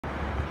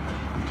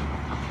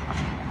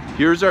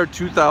Here's our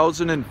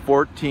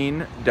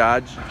 2014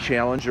 Dodge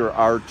Challenger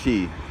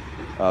RT.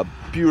 A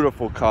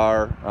beautiful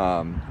car,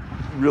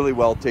 really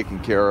well taken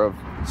care of.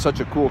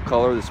 Such a cool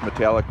color, this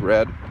metallic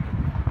red.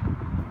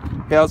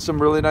 Has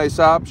some really nice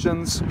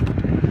options.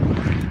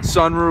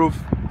 Sunroof,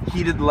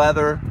 heated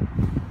leather.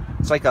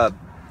 It's like a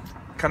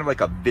kind of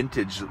like a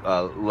vintage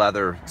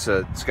leather.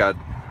 It's got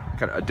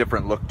kind of a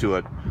different look to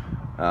it.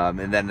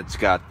 And then it's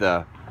got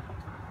the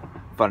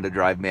fun to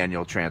drive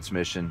manual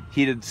transmission.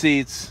 Heated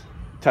seats,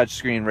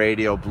 touchscreen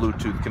radio,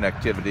 Bluetooth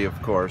connectivity,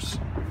 of course.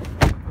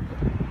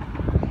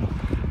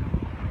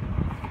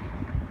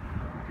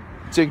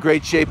 It's in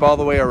great shape all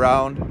the way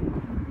around.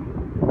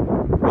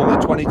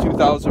 Only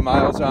 22,000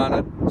 miles on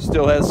it.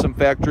 Still has some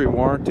factory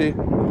warranty.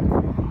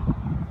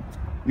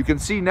 You can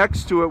see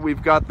next to it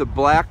we've got the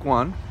black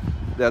one.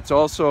 That's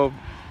also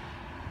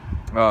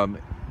a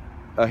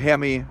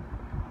Hemi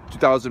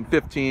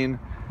 2015.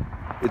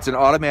 It's an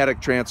automatic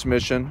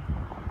transmission.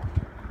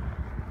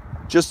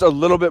 Just a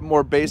little bit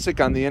more basic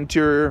on the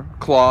interior.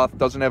 Cloth,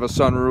 doesn't have a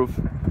sunroof.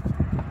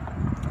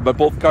 But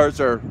both cars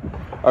are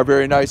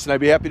very nice, and I'd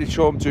be happy to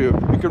show them to you.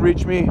 You can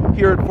reach me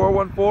here at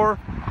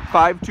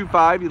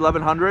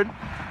 414-525-1100.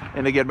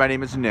 And again, my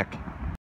name is Nick.